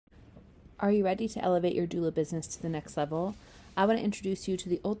Are you ready to elevate your doula business to the next level? I want to introduce you to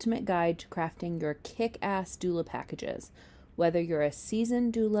the ultimate guide to crafting your kick-ass doula packages. Whether you're a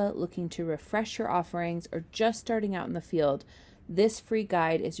seasoned doula looking to refresh your offerings or just starting out in the field, this free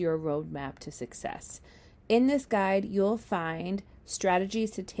guide is your roadmap to success. In this guide, you'll find strategies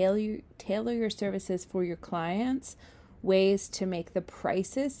to tailor your services for your clients, ways to make the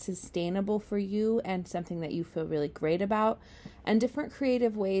prices sustainable for you and something that you feel really great about, and different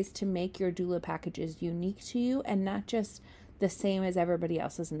creative ways to make your doula packages unique to you and not just the same as everybody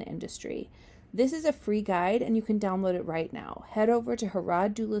else's in the industry. This is a free guide and you can download it right now. Head over to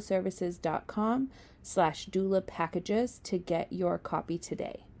haraddoulaservices.com/doula packages to get your copy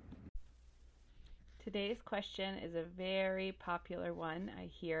today. Today's question is a very popular one I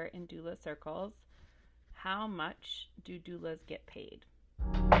hear in doula circles. How much do doulas get paid?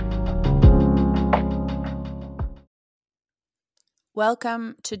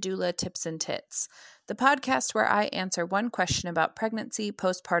 Welcome to Doula Tips and Tits, the podcast where I answer one question about pregnancy,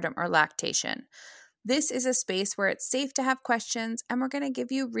 postpartum, or lactation. This is a space where it's safe to have questions and we're going to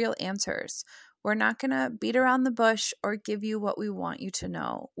give you real answers. We're not going to beat around the bush or give you what we want you to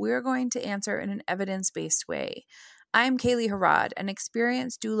know. We're going to answer in an evidence-based way. I'm Kaylee Harad, an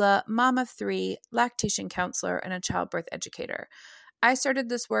experienced doula, mom of 3, lactation counselor, and a childbirth educator. I started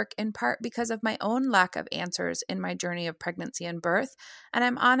this work in part because of my own lack of answers in my journey of pregnancy and birth, and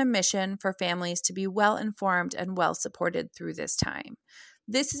I'm on a mission for families to be well-informed and well-supported through this time.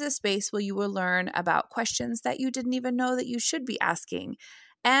 This is a space where you will learn about questions that you didn't even know that you should be asking,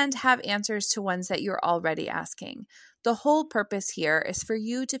 and have answers to ones that you're already asking. The whole purpose here is for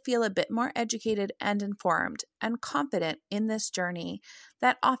you to feel a bit more educated and informed and confident in this journey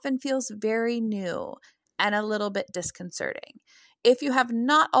that often feels very new and a little bit disconcerting. If you have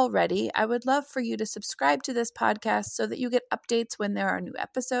not already, I would love for you to subscribe to this podcast so that you get updates when there are new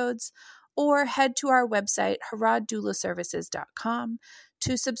episodes, or head to our website, haraddoulaservices.com,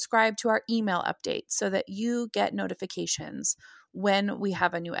 to subscribe to our email updates so that you get notifications when we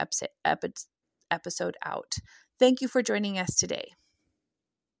have a new episode out. Thank you for joining us today.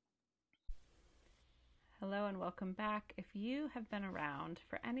 Hello and welcome back. If you have been around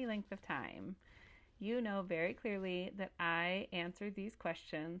for any length of time, you know very clearly that I answer these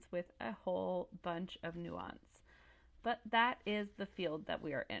questions with a whole bunch of nuance. But that is the field that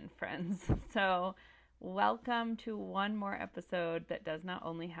we are in, friends. So welcome to one more episode that does not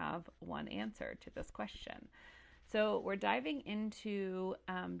only have one answer to this question. So we're diving into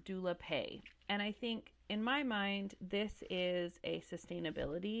doula pay. And I think in my mind, this is a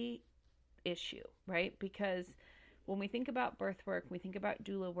sustainability issue, right? Because when we think about birth work, we think about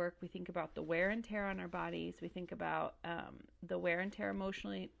doula work, we think about the wear and tear on our bodies, we think about the wear and tear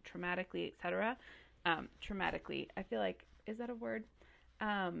emotionally, traumatically, etc. Traumatically, I feel like, is that a word?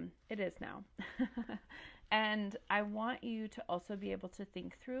 It is now. And I want you to also be able to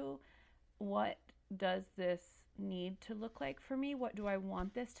think through, what does this need to look like for me? What do I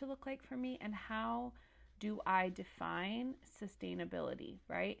want this to look like for me? And how do I define sustainability,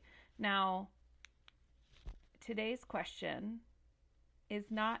 right? Now, today's question is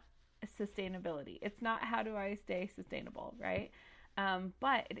not sustainability. It's not how do I stay sustainable, right?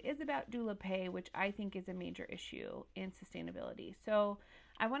 But it is about doula pay, which I think is a major issue in sustainability. So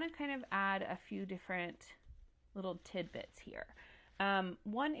I want to kind of add a few different little tidbits here.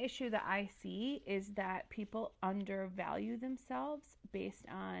 One issue that I see is that people undervalue themselves based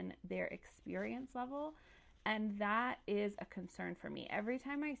on their experience level. And that is a concern for me. Every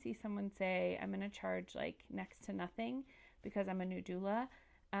time I see someone say, I'm going to charge like next to nothing because I'm a new doula,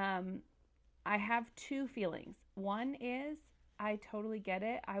 I have two feelings. One is, I totally get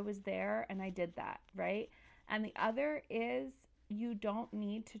it. I was there and I did that, right? And the other is, you don't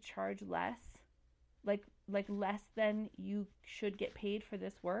need to charge less, like less than you should get paid for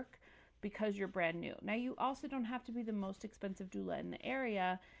this work because you're brand new. Now, you also don't have to be the most expensive doula in the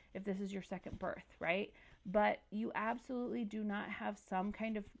area if this is your second birth, right? But you absolutely do not have some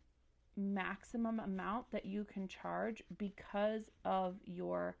kind of maximum amount that you can charge because of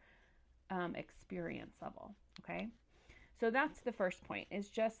your experience level, okay? So that's the first point, is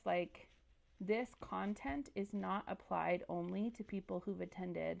just like, this content is not applied only to people who've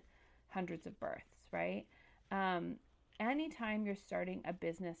attended hundreds of births, right? Anytime you're starting a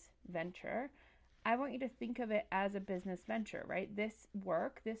business venture, I want you to think of it as a business venture, right? This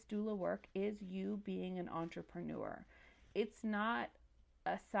work, this doula work, is you being an entrepreneur. It's not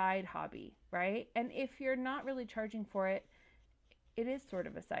a side hobby, right? And if you're not really charging for it, it is sort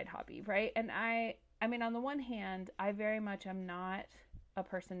of a side hobby, right? And I mean, on the one hand, I very much am not a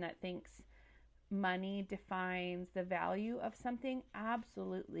person that thinks money defines the value of something?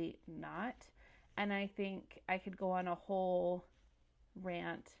 Absolutely not. And I think I could go on a whole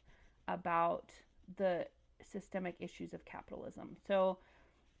rant about the systemic issues of capitalism. So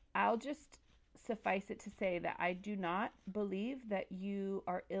I'll just suffice it to say that I do not believe that you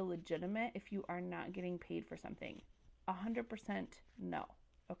are illegitimate if you are not getting paid for something. 100% no.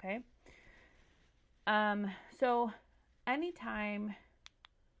 Okay. So anytime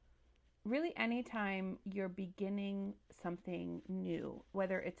you're beginning something new,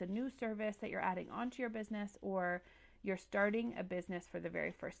 whether it's a new service that you're adding onto your business or you're starting a business for the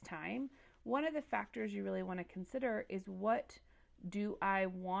very first time, one of the factors you really want to consider is, what do I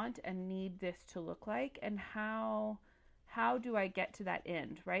want and need this to look like, and how do I get to that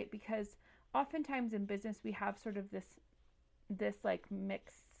end, right? Because oftentimes in business we have sort of this like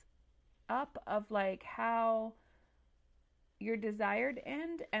mix up of like how your desired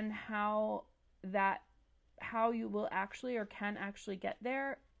end and how you will actually or can actually get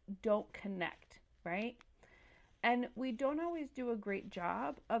there don't connect, right? And we don't always do a great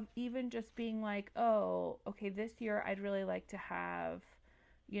job of even just being like, oh, okay, this year I'd really like to have,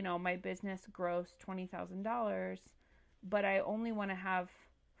 my business gross $20,000, but I only want to have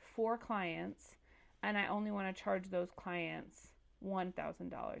 4 clients and I only want to charge those clients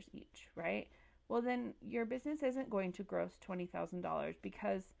 $1,000 each, right? Well, then your business isn't going to gross $20,000,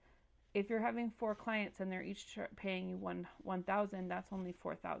 because if you're having 4 clients and they're each paying you $1,000, that's only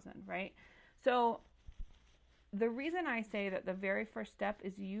 $4,000, right? So the reason I say that the very first step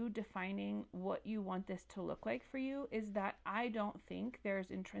is you defining what you want this to look like for you is that I don't think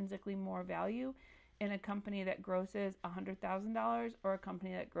there's intrinsically more value in a company that grosses $100,000 or a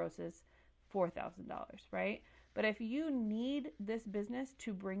company that grosses $4,000, right? But if you need this business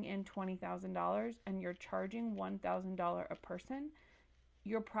to bring in $20,000 and you're charging $1,000 a person,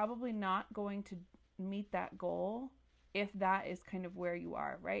 you're probably not going to meet that goal if that is kind of where you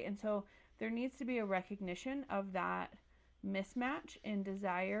are, right? And so there needs to be a recognition of that mismatch in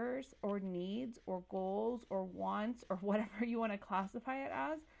desires or needs or goals or wants or whatever you want to classify it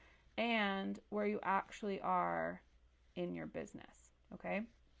as, and where you actually are in your business, okay?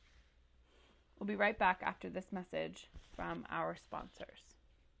 We'll be right back after this message from our sponsors.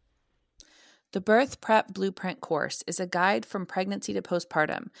 The Birth Prep Blueprint course is a guide from pregnancy to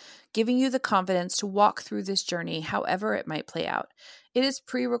postpartum, giving you the confidence to walk through this journey however it might play out. It is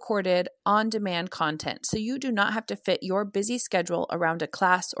pre-recorded, on-demand content, so you do not have to fit your busy schedule around a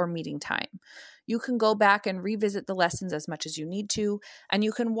class or meeting time. You can go back and revisit the lessons as much as you need to, and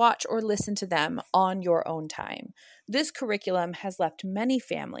you can watch or listen to them on your own time. This curriculum has left many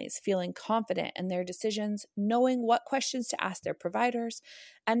families feeling confident in their decisions, knowing what questions to ask their providers,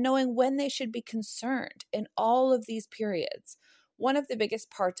 and knowing when they should be concerned in all of these periods. One of the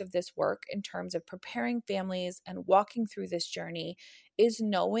biggest parts of this work in terms of preparing families and walking through this journey is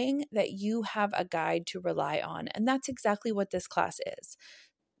knowing that you have a guide to rely on, and that's exactly what this class is.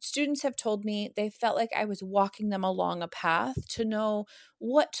 Students have told me they felt like I was walking them along a path to know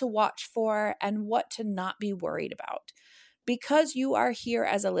what to watch for and what to not be worried about. Because you are here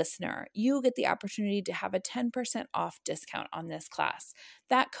as a listener, you get the opportunity to have a 10% off discount on this class.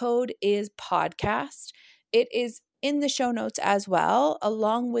 That code is podcast. It is in the show notes as well,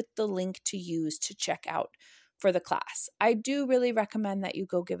 along with the link to use to check out for the class. I do really recommend that you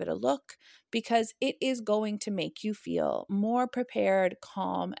go give it a look, because it is going to make you feel more prepared,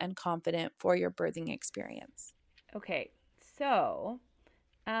 calm, and confident for your birthing experience. Okay, so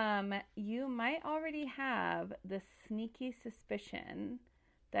you might already have the sneaky suspicion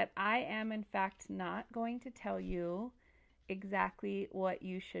that I am in fact not going to tell you exactly what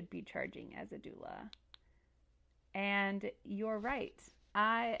you should be charging as a doula. And you're right.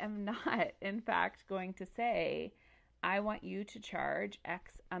 I am not, in fact, going to say, I want you to charge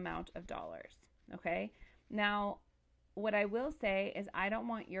X amount of dollars, okay? Now, what I will say is I don't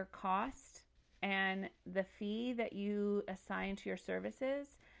want your cost and the fee that you assign to your services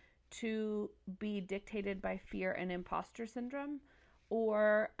to be dictated by fear and imposter syndrome,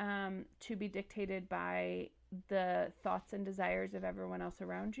 or to be dictated by the thoughts and desires of everyone else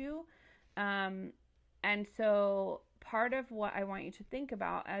around you. And so part of what I want you to think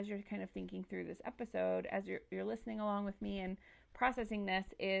about as you're kind of thinking through this episode, as you're listening along with me and processing this,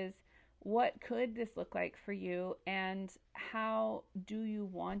 is what could this look like for you and how do you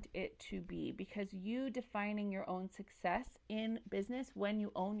want it to be? Because you defining your own success in business when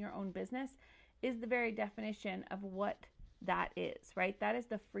you own your own business is the very definition of what that is, right? That is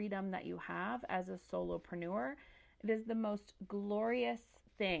the freedom that you have as a solopreneur. It is the most glorious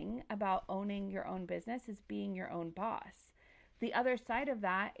thing about owning your own business, is being your own boss. the other side of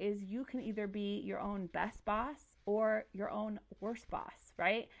that is you can either be your own best boss or your own worst boss,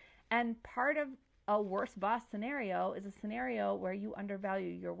 right? And part of a worst boss scenario is a scenario where you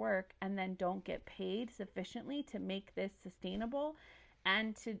undervalue your work and then don't get paid sufficiently to make this sustainable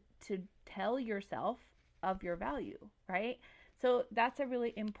and to tell yourself of your value, right? So that's a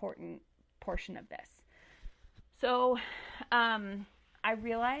really important portion of this. So I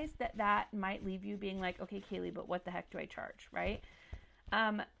realized that might leave you being like, okay, Kaylee, but what the heck do I charge, right?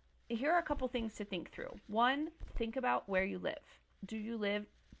 Here are a couple things to think through. One, think about where you live. Do you live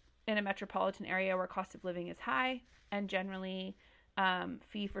in a metropolitan area where cost of living is high and generally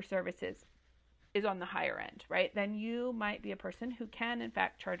fee for services is on the higher end, right? Then you might be a person who can, in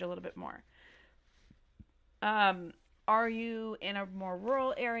fact, charge a little bit more. Are you in a more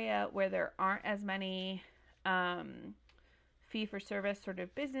rural area where there aren't as many fee for service sort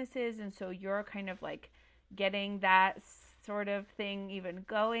of businesses, and so you're kind of like getting that sort of thing even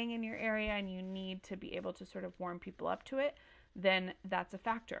going in your area and you need to be able to sort of warm people up to it, then that's a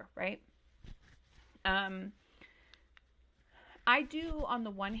factor, right? I do, on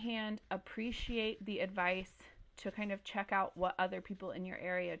the one hand, appreciate the advice to kind of check out what other people in your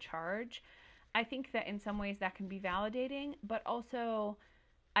area charge. I think that in some ways that can be validating, but also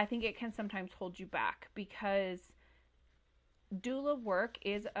I think it can sometimes hold you back because doula work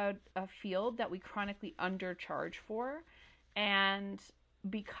is a field that we chronically undercharge for. And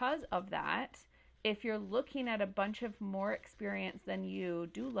because of that, if you're looking at a bunch of more experienced than you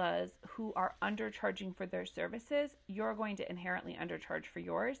doulas who are undercharging for their services, you're going to inherently undercharge for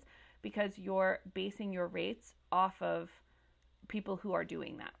yours because you're basing your rates off of people who are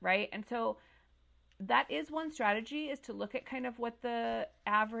doing that, right? And so that is one strategy, is to look at kind of what the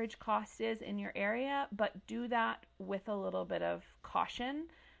average cost is in your area, but do that with a little bit of caution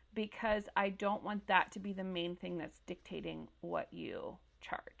because I don't want that to be the main thing that's dictating what you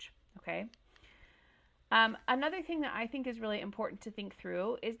charge, okay? Another thing that I think is really important to think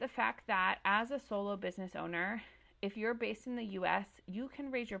through is the fact that as a solo business owner, if you're based in the US, you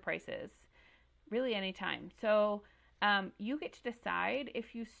can raise your prices really anytime. So you get to decide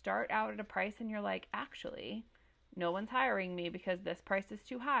if you start out at a price and you're like, actually, no one's hiring me because this price is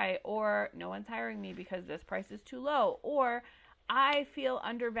too high, or no one's hiring me because this price is too low, or I feel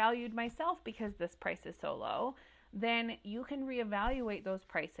undervalued myself because this price is so low, then you can reevaluate those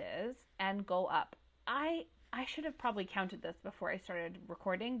prices and go up. I should have probably counted this before I started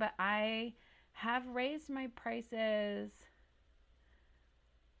recording, but I have raised my prices,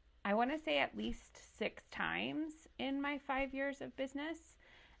 I want to say at least 6 times in my 5 years of business.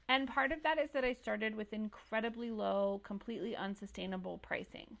 And part of that is that I started with incredibly low, completely unsustainable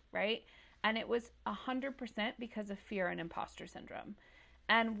pricing, right? And it was 100% because of fear and imposter syndrome.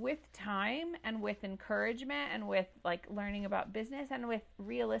 And with time and with encouragement and with like learning about business and with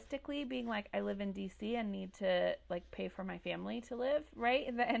realistically being like, I live in DC and need to like pay for my family to live, right?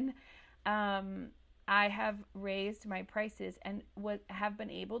 And then I have raised my prices and have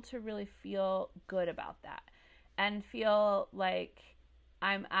been able to really feel good about that and feel like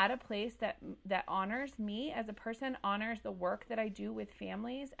I'm at a place that honors me as a person, honors the work that I do with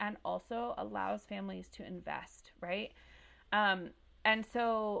families, and also allows families to invest, right? And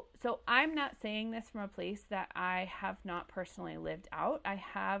so I'm not saying this from a place that I have not personally lived out. I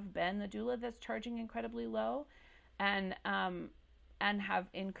have been the doula that's charging incredibly low and have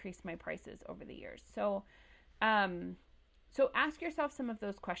increased my prices over the years. So ask yourself some of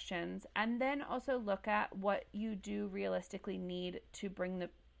those questions, and then also look at what you do realistically need to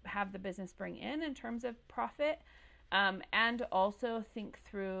have the business bring in terms of profit, and also think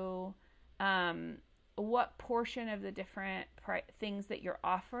through what portion of the different things that you're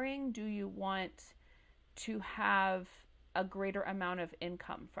offering do you want to have a greater amount of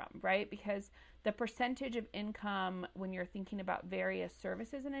income from, right? Because the percentage of income when you're thinking about various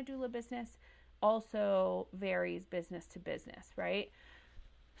services in a doula business also varies business to business, right?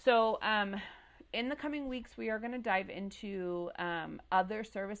 So in the coming weeks, we are going to dive into other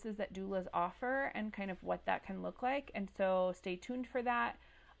services that doulas offer and kind of what that can look like. And so stay tuned for that.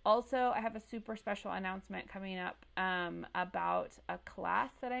 Also, I have a super special announcement coming up about a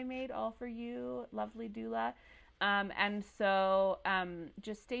class that I made all for you, lovely doula. And so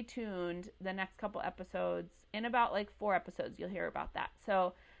just stay tuned. The next couple episodes, in about like 4 episodes, you'll hear about that.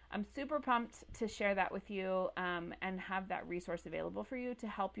 So I'm super pumped to share that with you and have that resource available for you to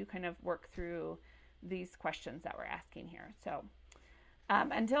help you kind of work through these questions that we're asking here. So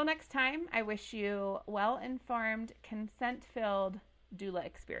until next time, I wish you well-informed, consent-filled doula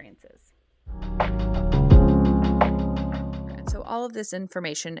experiences. So all of this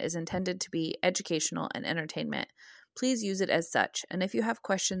information is intended to be educational and entertainment, please use it as such. And if you have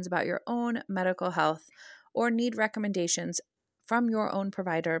questions about your own medical health or need recommendations from your own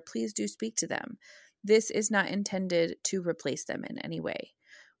provider, please do speak to them. This is not intended to replace them in any way.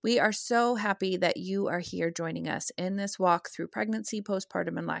 We are so happy that you are here joining us in this walk through pregnancy,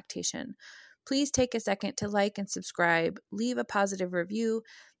 postpartum, and lactation. Please take a second to like and subscribe, leave a positive review.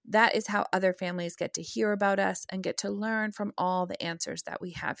 That is how other families get to hear about us and get to learn from all the answers that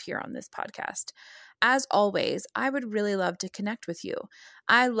we have here on this podcast. As always, I would really love to connect with you.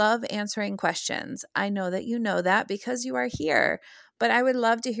 I love answering questions. I know that you know that because you are here, but I would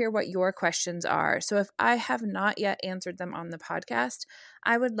love to hear what your questions are. So if I have not yet answered them on the podcast,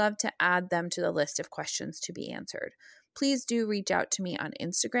 I would love to add them to the list of questions to be answered. Please do reach out to me on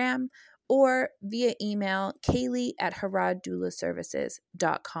Instagram or via email,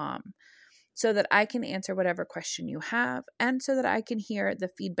 kaylee@haraddoulasservices.com, so that I can answer whatever question you have and so that I can hear the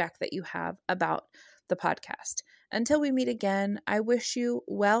feedback that you have about the podcast. Until we meet again, I wish you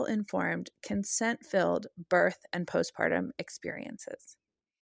well-informed, consent-filled birth and postpartum experiences.